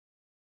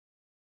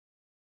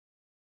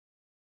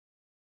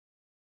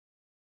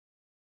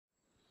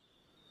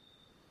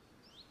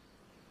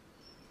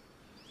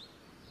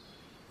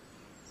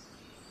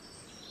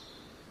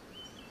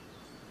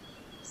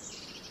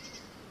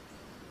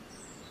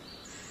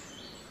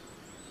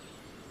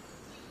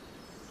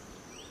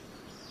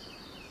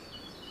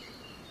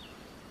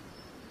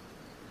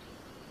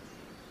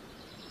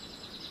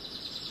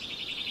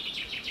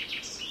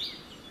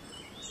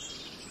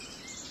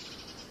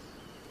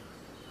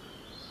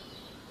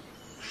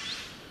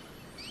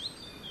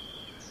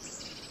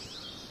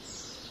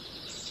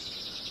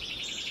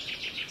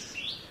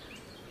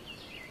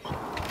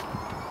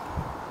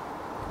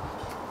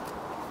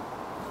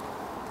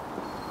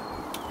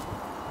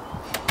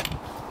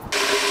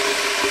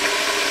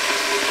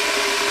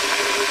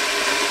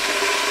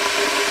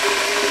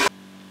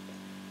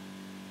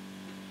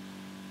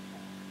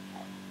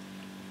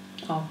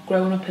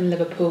growing up in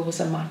Liverpool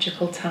was a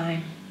magical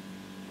time.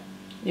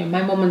 You know,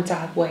 my mum and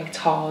dad worked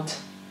hard,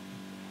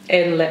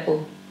 earned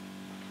little,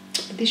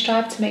 but they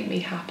strived to make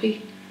me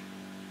happy.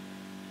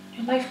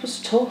 You know, life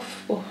was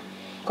tough, but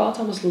God,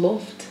 I was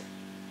loved.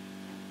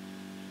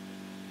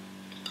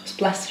 I was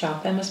blessed to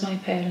have them as my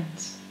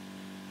parents.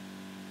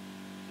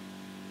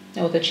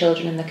 No other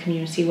children in the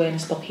community weren't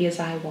as lucky as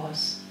I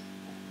was.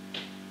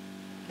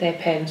 Their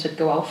parents would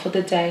go out for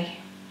the day,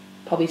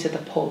 probably to the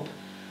pub,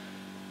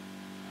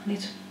 and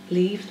they'd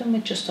leave them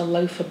with just a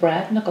loaf of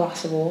bread and a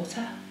glass of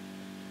water.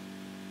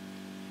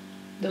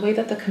 The way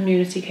that the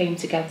community came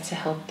together to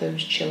help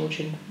those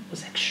children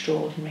was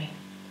extraordinary.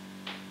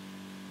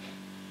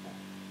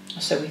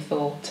 So we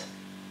thought.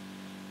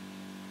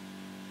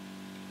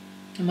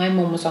 And my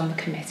mum was on the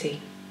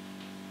committee.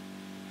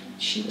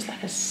 She was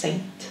like a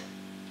saint.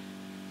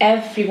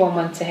 Everyone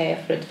went to her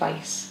for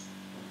advice.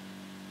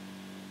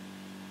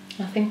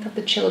 I think that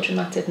the children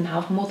that didn't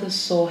have mothers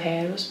saw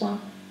her as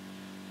well.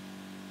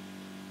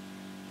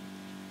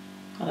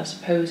 And I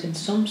suppose in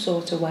some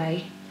sort of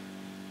way,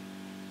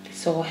 they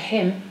saw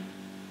him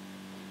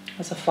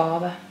as a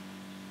father.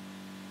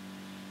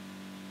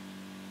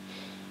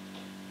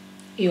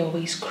 He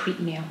always creeped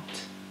me out.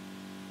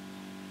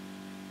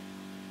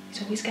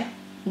 He'd always get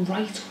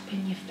right up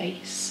in your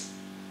face.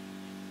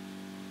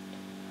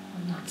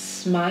 And that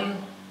smile.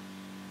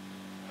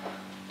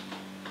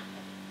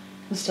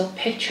 I can still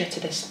picture it to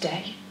this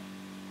day.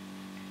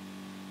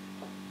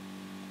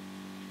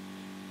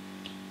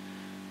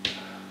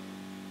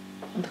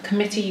 And the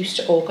committee used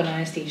to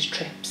organise these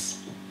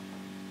trips.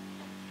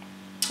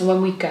 And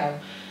when we'd go,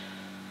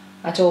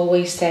 I'd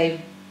always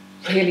stay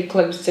really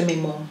close to my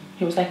mum.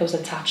 It was like I was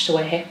attached to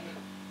her hip.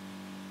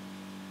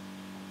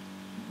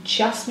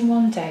 She asked me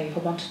one day if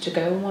I wanted to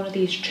go on one of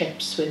these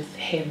trips with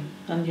him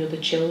and the other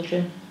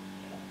children.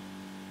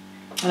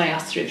 And I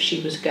asked her if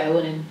she was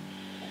going, and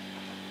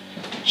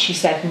she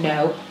said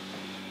no.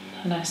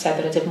 And I said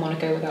that I didn't want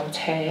to go without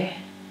her.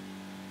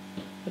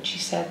 But she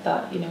said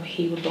that, you know,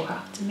 he would look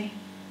after me.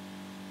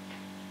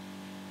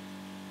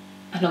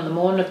 And on the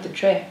morning of the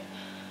trip,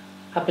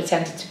 I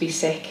pretended to be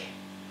sick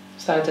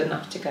so I didn't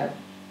have to go.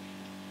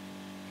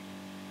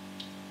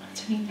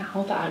 It's only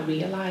now that I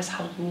realise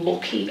how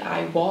lucky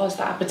I was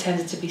that I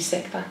pretended to be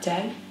sick that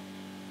day.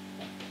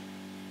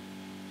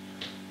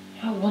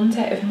 I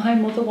wonder if my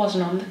mother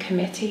wasn't on the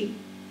committee,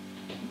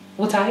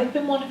 would I have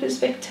been one of his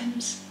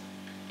victims?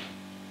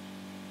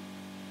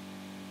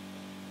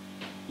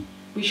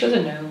 We should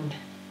have known.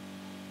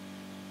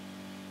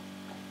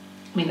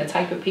 I mean, the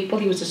type of people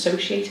he was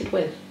associated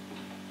with.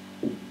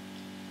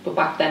 But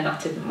back then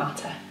that didn't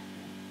matter.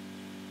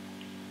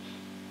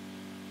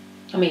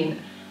 I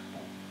mean,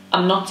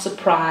 I'm not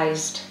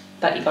surprised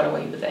that he got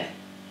away with it.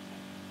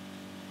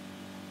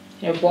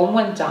 You know, if one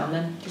went down,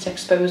 then just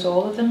expose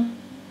all of them.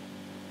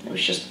 It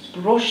was just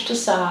brushed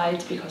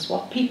aside, because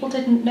what people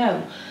didn't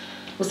know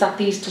was that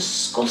these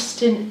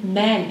disgusting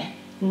men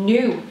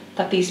knew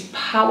that these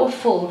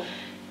powerful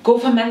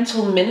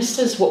governmental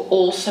ministers were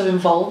also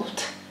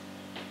involved.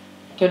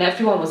 You know, and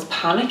everyone was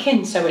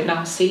panicking, so it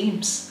now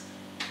seems.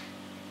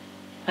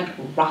 Like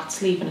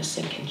rats leaving a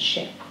sinking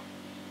ship.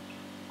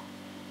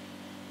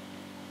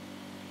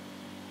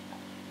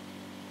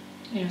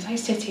 You know, as I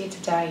sit here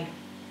today,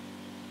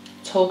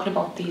 talking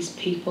about these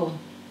people,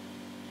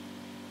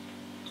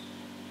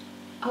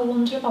 I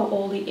wonder about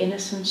all the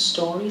innocent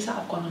stories that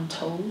have gone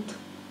untold.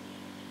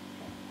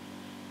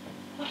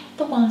 What about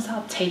the ones that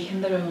have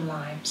taken their own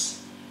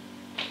lives?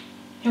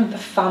 You know, the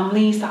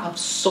families that have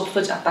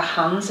suffered at the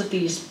hands of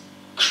these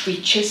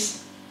creatures.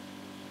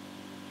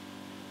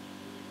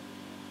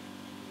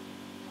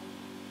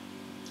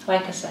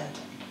 Like I said,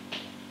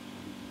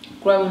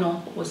 growing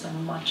up was a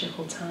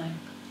magical time.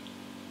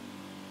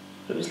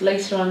 But it was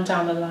later on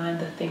down the line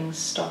that things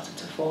started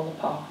to fall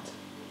apart.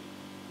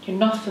 You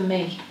know, not for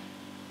me,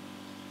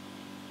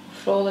 but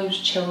for all those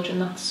children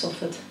that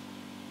suffered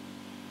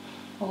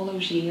all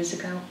those years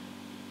ago.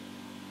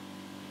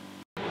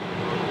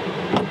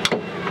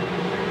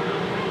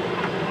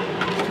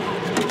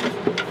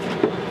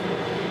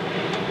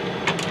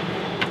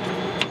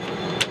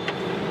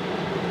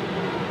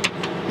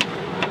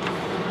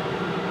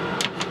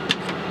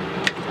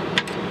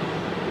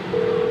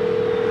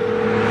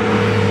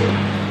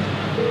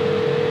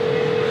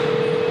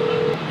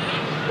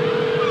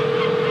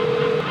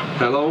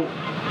 Hello?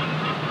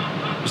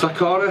 Is that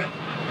Cara?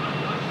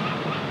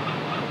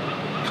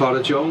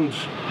 Cara Jones?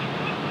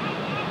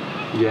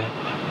 Yeah.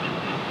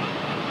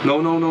 No,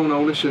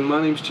 listen,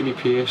 my name's Jimmy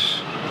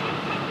Pierce.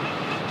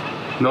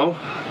 No,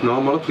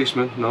 I'm not a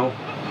policeman, no.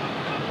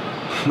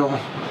 No,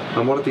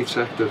 I'm not a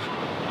detective.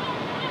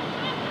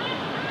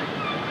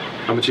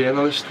 I'm a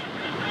journalist.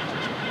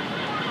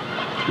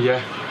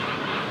 Yeah.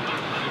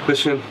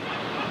 Listen,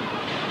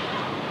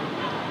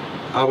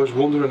 I was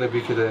wondering if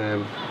we could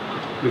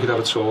have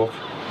a talk.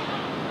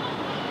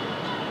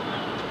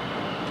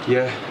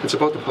 Yeah, it's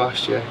about the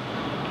past, yeah.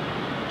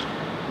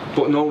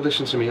 But no,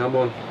 listen to me,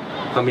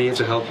 I'm here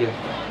to help you.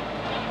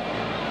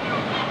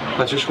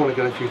 I just want to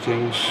get a few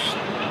things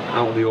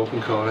out in the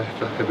open, Cara,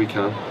 if we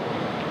can.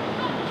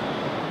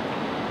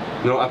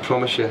 No, I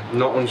promise you,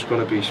 nothing's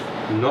gonna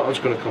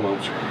come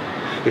out.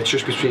 It's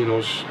just between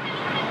us.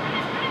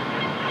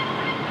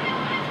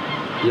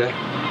 Yeah?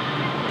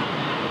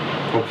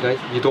 Okay,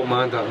 you don't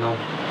mind that now?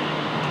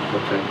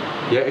 Okay.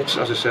 Yeah, it's,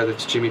 as I said,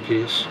 it's Jimmy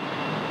Pierce.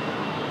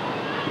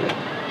 Yeah.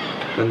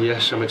 And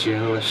yes, I'm a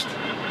journalist.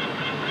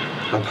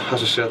 And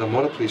as I said, I'm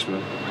not a policeman.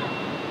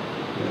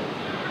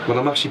 Yeah. Well,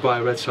 I'm actually by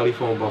a red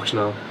telephone box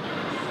now.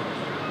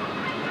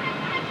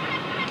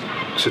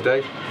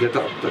 Today? Yeah,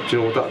 do you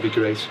know what, that'd be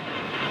great.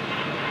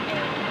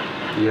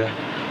 Yeah.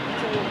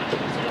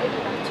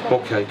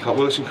 Okay, well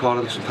listen,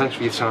 Cara, listen, thanks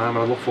for your time,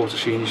 and I look forward to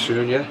seeing you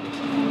soon, yeah?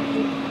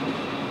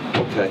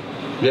 Okay.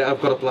 Yeah,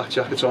 I've got a black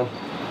jacket on.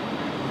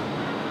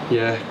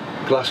 Yeah,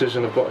 glasses,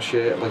 and I've got a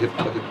shirt, like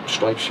a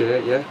striped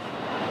shirt, yeah?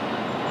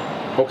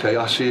 Okay,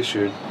 I'll see you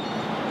soon.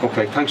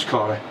 Okay, thanks,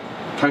 Cara.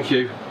 Thank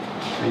you.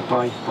 Okay,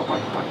 bye, bye-bye,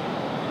 bye.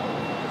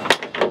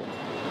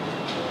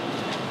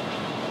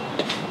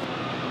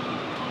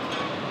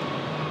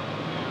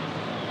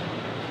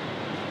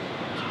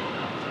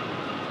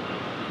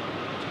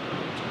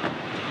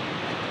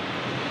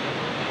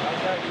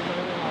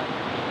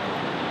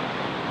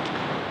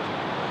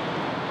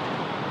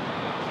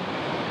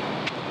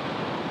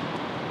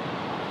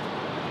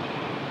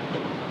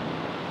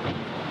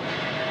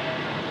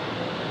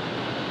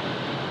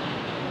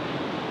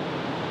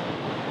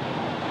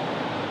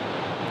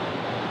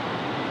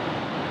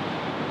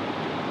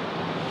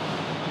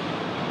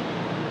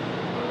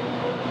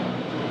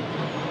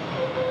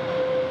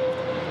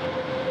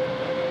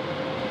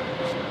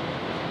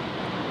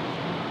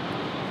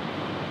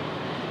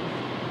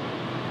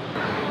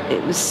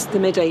 It was the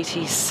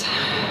mid-80s.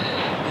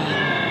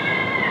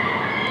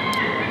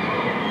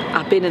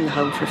 I'd been in the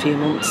home for a few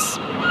months.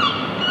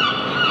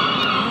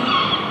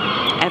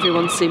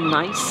 Everyone seemed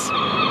nice,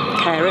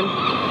 caring.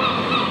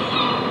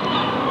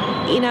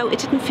 You know, it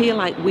didn't feel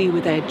like we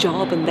were their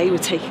job and they were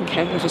taking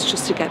care of us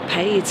just to get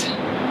paid.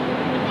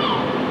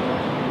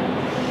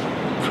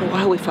 For a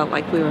while we felt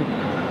like we were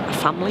a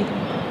family.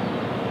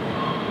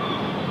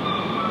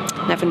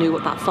 Never knew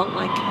what that felt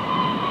like.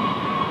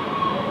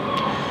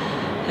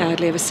 I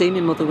hardly ever seen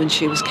my mother when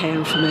she was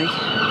caring for me.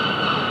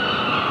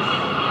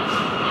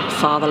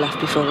 Father left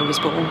before I was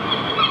born,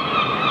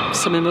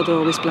 so my mother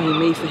always blamed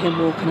me for him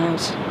walking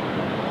out.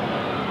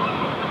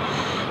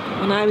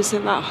 When I was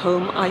in that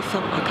home, I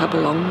felt like I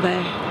belonged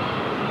there.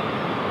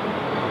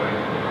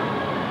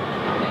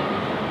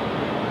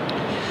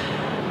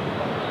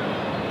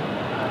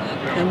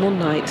 And one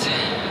night,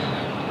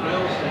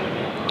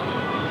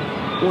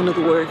 one of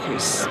the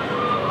workers,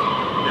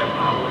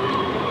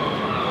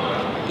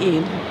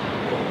 Ian,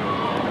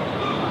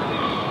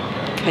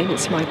 came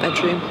into my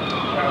bedroom.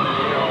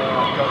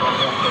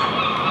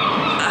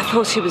 I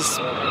thought he was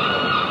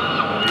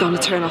going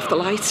to turn off the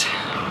light.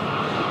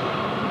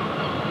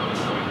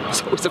 I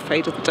was always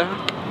afraid of the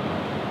dark.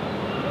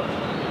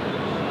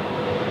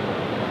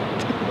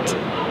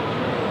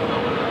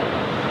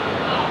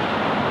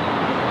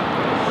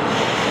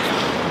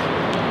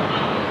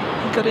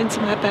 He got into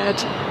my bed,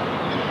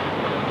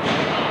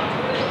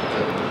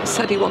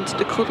 said he wanted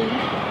to cuddle.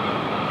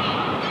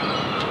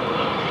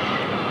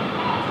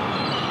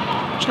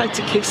 Tried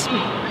to kiss me.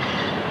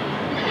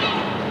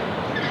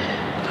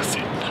 But I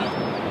said no.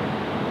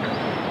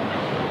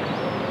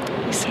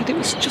 He said it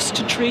was just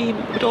a dream,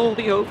 it would all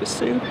be over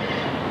soon.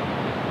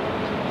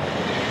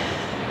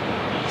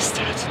 He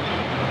started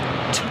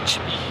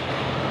touching me.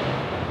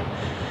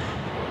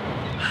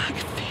 I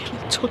could feel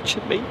him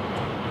touching me.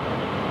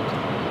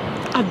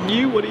 I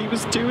knew what he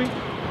was doing.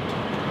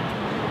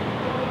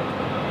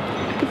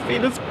 I could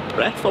feel his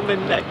breath on my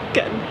neck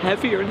getting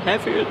heavier and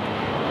heavier.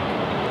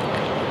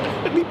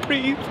 Let me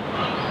breathe.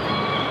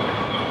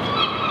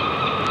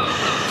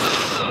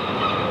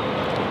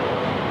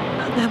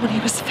 And then when he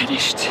was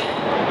finished,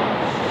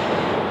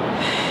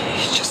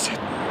 he just said,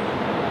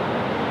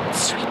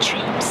 "Sweet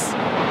dreams."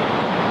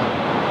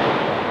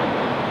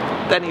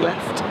 Then he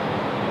left.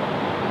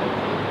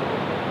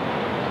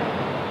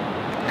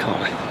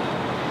 Cara,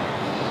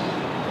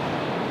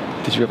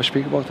 did you ever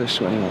speak about this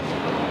to anyone?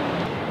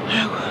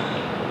 No.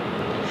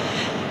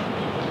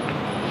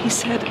 He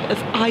said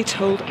if I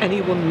told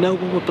anyone, no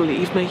one would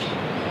believe me.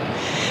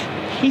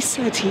 He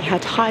said he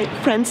had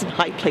friends in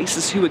high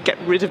places who would get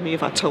rid of me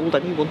if I told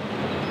anyone.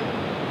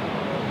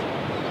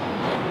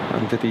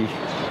 And did he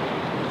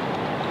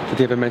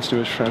ever mention to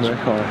his friends?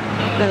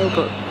 No,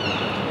 but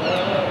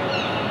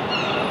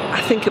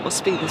I think it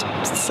must be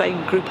the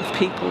same group of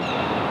people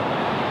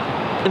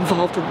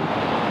involved in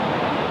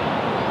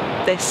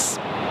this.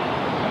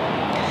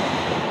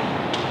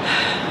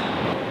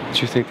 Do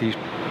you think these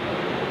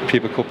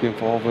people could be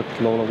involved with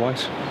Lola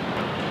White?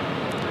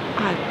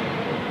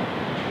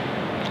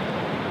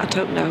 I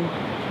don't know.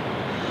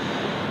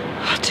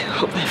 I do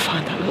hope they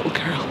find that little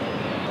girl.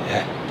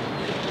 Yeah,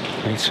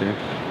 me too.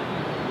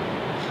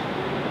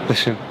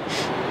 Listen,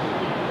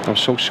 I'm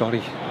so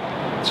sorry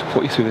to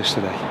put you through this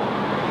today,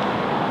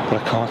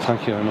 but I can't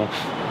thank you enough.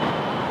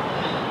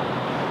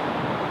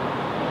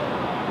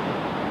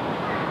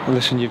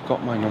 Listen, you've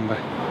got my number.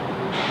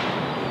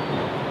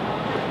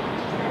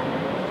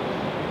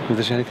 If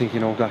there's anything you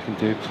know that I can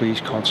do,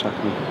 please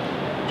contact me.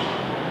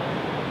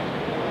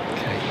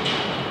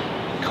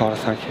 Okay. Carter,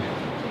 thank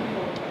you.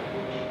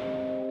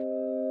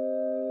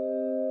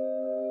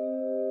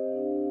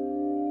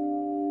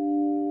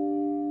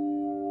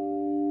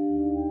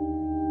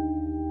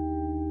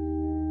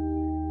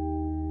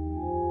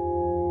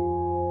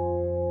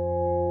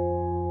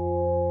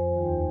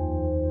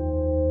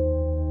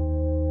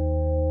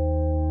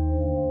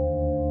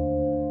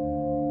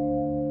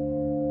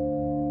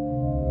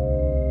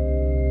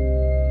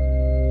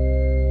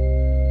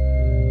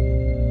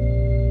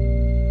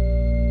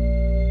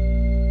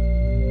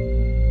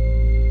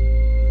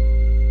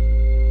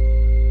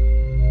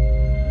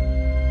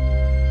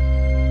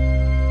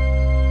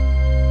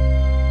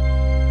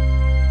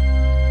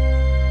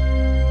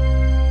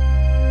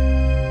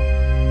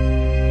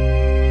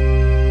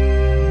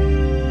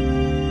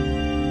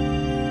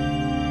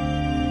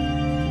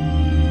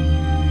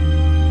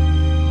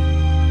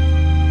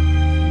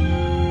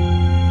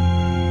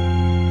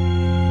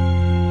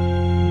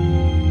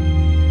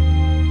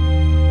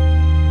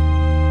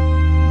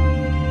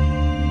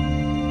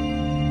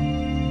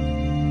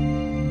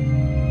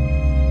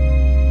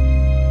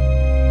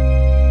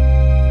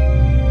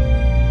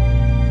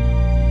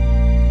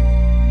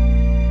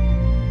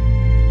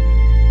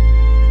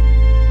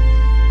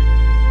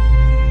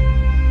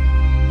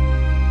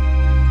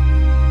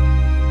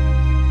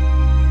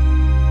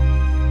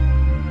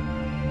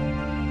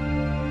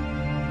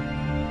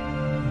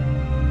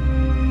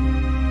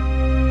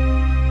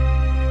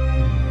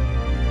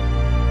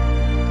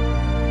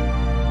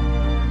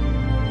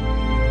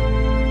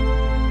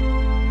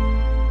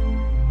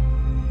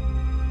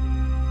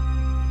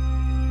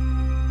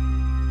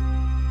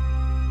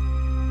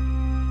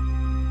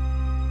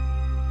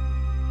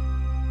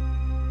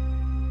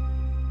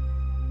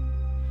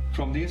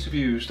 From the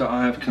interviews that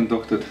I have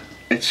conducted,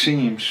 it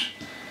seems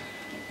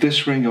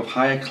this ring of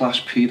higher class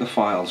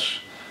paedophiles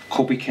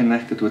could be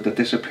connected with the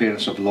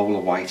disappearance of Lola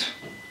White.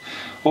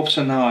 Up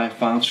to now I have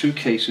found two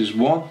cases,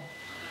 one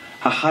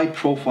a high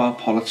profile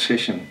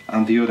politician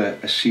and the other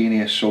a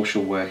senior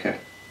social worker,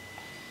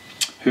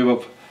 who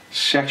have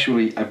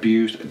sexually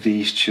abused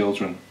these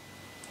children.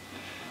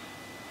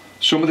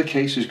 Some of the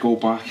cases go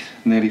back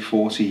nearly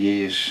 40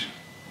 years.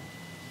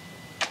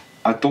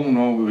 I don't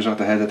know who was at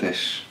the head of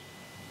this,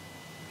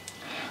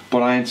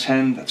 but I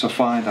intend to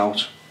find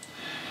out.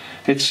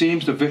 It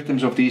seems the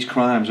victims of these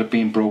crimes have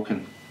been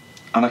broken,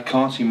 and I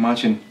can't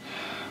imagine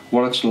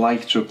what it's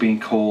like to have been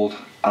called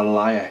a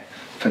liar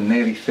for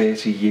nearly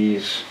 30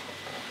 years.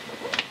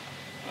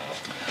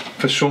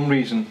 For some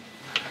reason,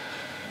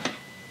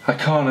 I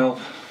can't help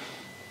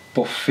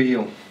but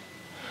feel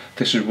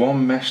this is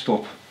one messed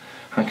up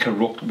and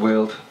corrupt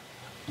world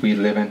we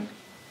live in.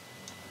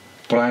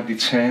 But I'm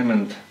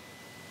determined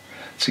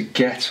to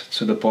get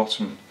to the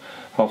bottom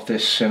of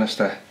this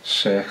sinister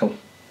circle.